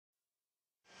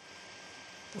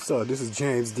What's up? This is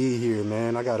James D here,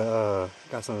 man. I got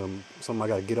something I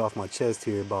gotta get off my chest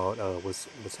here about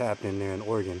what's happening there in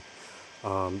Oregon.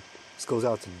 This goes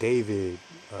out to David,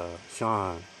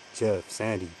 Sean, Jeff,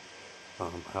 Sandy.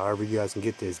 However you guys can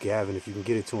get this, Gavin, if you can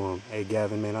get it to him. Hey,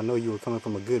 Gavin, man, I know you were coming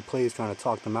from a good place trying to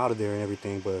talk them out of there and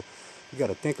everything, but you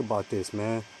gotta think about this,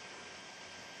 man.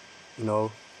 You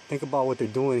know, think about what they're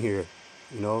doing here.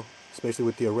 You know, especially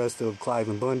with the arrest of Clive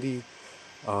and Bundy.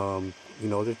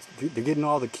 They're getting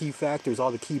all the key factors, all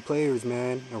the key players,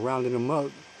 man, and rounding them up,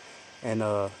 and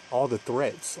all the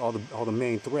threats, all the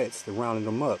main threats, they're rounding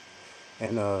them up,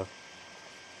 and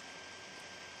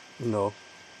you know,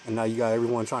 and now you got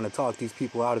everyone trying to talk these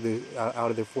people out of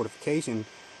their fortification,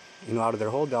 out of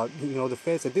their holdout. The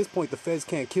feds at this point, the feds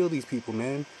can't kill these people,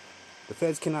 man. The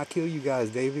feds cannot kill you guys,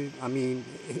 David. I mean,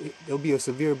 there'll be a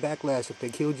severe backlash if they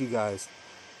killed you guys.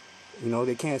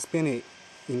 They can't spin it.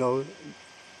 You know,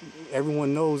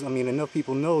 everyone knows, I mean, enough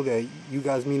people know that you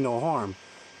guys mean no harm.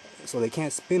 So they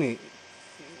can't spin it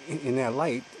in that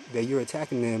light that you're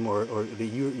attacking them, or that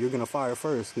you're going to fire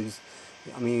first. Because,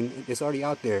 I mean, it's already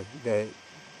out there that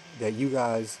you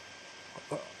guys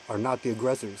are not the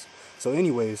aggressors. So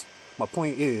anyways, my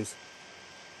point is,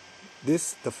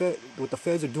 what the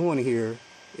feds are doing here,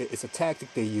 it's a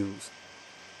tactic they use.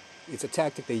 It's a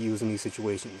tactic they use in these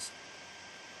situations.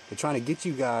 They're trying to get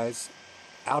you guys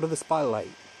out of the spotlight.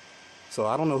 So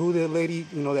I don't know who that lady,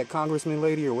 that congressman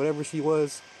lady or whatever she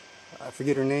was, I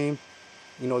forget her name,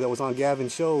 that was on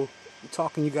Gavin's show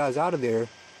talking you guys out of there.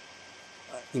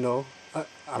 I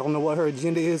don't know what her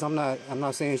agenda is. I'm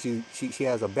not saying she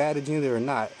has a bad agenda or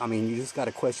not. I mean, you just got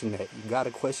to question that. You got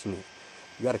to question it.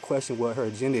 You got to question what her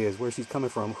agenda is, where she's coming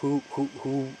from, who's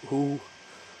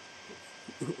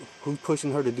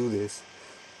pushing her to do this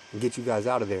and get you guys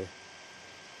out of there.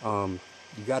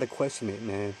 You got to question it,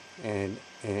 man, and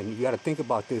you got to think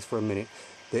about this for a minute.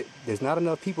 That there's not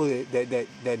enough people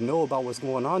that know about what's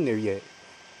going on there yet.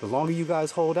 The longer you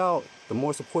guys hold out, the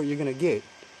more support you're gonna get.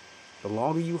 The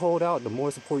longer you hold out, the more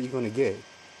support you're gonna get.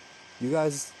 You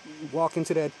guys walk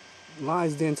into that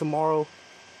lion's den tomorrow.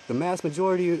 The mass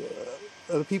majority of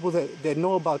the people that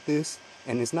know about this,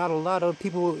 and it's not a lot of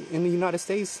people in the United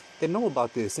States that know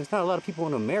about this. There's not a lot of people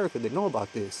in America that know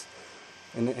about this.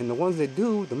 And the ones that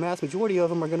do, the mass majority of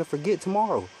them are going to forget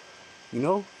tomorrow.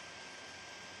 They're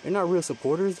not real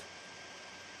supporters.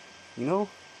 You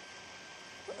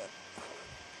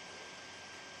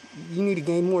need to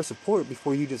gain more support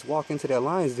before you just walk into that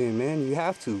lion's den, man. You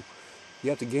have to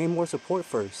gain more support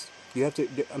first. I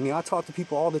talk to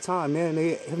people all the time, man.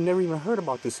 They have never even heard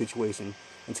about this situation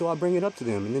until I bring it up to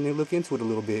them, and then they look into it a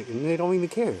little bit, and they don't even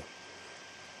care.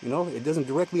 It doesn't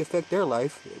directly affect their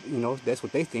life. That's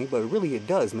what they think, but really it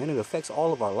does, man. It affects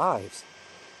all of our lives.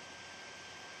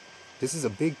 This is a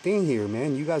big thing here,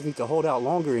 man. You guys need to hold out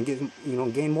longer and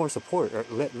gain more support. Or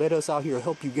let us out here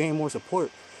help you gain more support,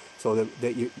 so that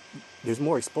there's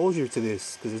more exposure to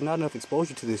this, because there's not enough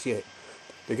exposure to this yet.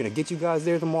 They're gonna get you guys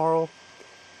there tomorrow,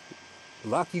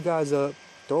 lock you guys up,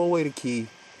 throw away the key,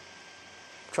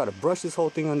 try to brush this whole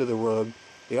thing under the rug.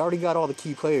 They already got all the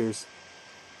key players.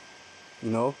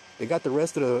 They got the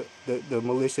rest of the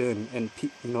militia and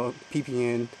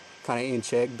PPN kind of in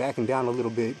check, backing down a little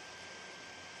bit.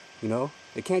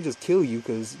 They can't just kill you,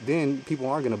 because then people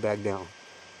aren't going to back down.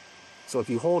 So if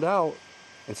you hold out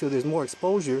until there's more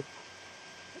exposure,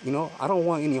 I don't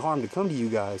want any harm to come to you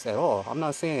guys at all. I'm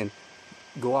not saying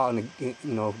go out and,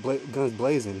 guns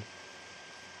blazing.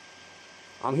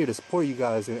 I'm here to support you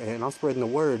guys, and I'm spreading the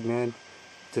word, man,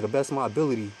 to the best of my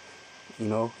ability.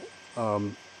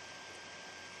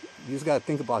 You just got to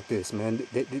think about this, man.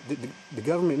 The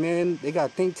government, man, they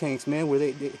got think tanks, man, where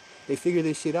they figure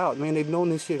this shit out. Man, they've known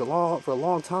this shit for a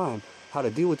long time, how to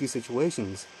deal with these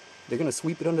situations. They're going to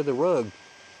sweep it under the rug.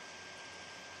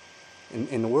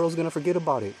 And the world's going to forget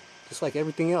about it, just like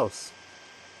everything else.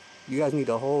 You guys need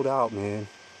to hold out, man.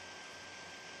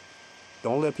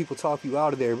 Don't let people talk you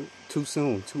out of there too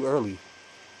soon, too early.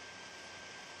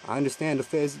 I understand the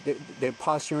feds, they're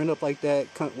posturing up like that,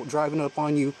 driving up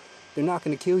on you. They're not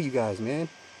going to kill you guys, man.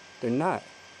 They're not.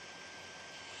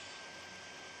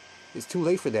 It's too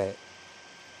late for that.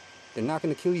 They're not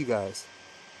going to kill you guys.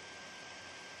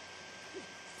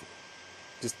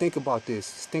 Just think about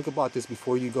this. Just think about this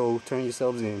before you go turn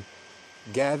yourselves in.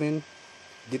 Gavin,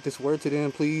 get this word to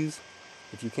them, please,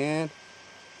 if you can.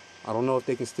 I don't know if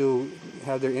they can still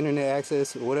have their internet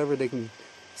access or whatever. They can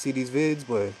see these vids,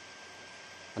 but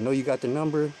I know you got their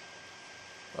number.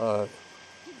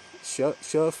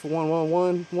 Shuff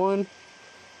 1111.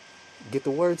 Get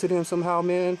the word to them somehow,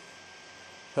 man.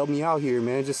 Help me out here,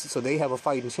 man, just so they have a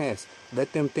fighting chance.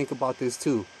 Let them think about this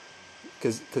too.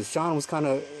 because Sean was kind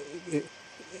of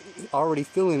already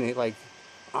feeling it, like,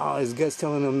 his gut's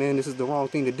telling him, man, this is the wrong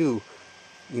thing to do,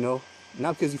 you know.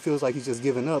 Not because he feels like he's just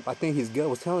giving up. I think his gut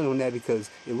was telling him that because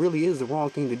it really is the wrong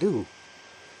thing to do.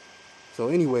 So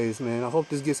anyways, man, I hope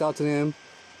this gets out to them.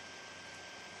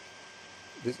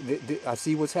 I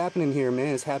see what's happening here,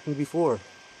 man. It's happened before.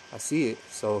 I see it.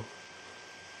 So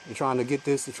they're trying to get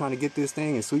this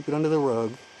thing and sweep it under the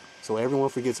rug so everyone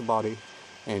forgets about it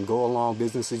and go along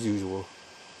business as usual.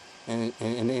 And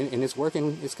it's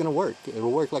working. It's gonna work.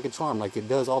 It'll work like a charm, like it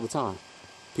does all the time.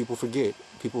 People forget.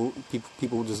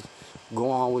 People just go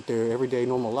on with their everyday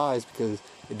normal lives because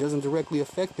it doesn't directly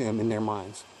affect them in their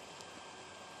minds.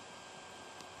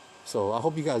 So I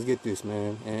hope you guys get this,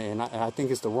 man. And I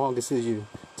think it's the wrong decision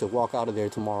to walk out of there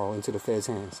tomorrow into the Fed's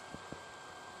hands.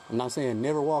 I'm not saying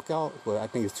never walk out, but I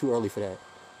think it's too early for that.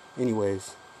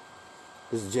 Anyways,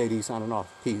 this is JD signing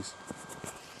off. Peace.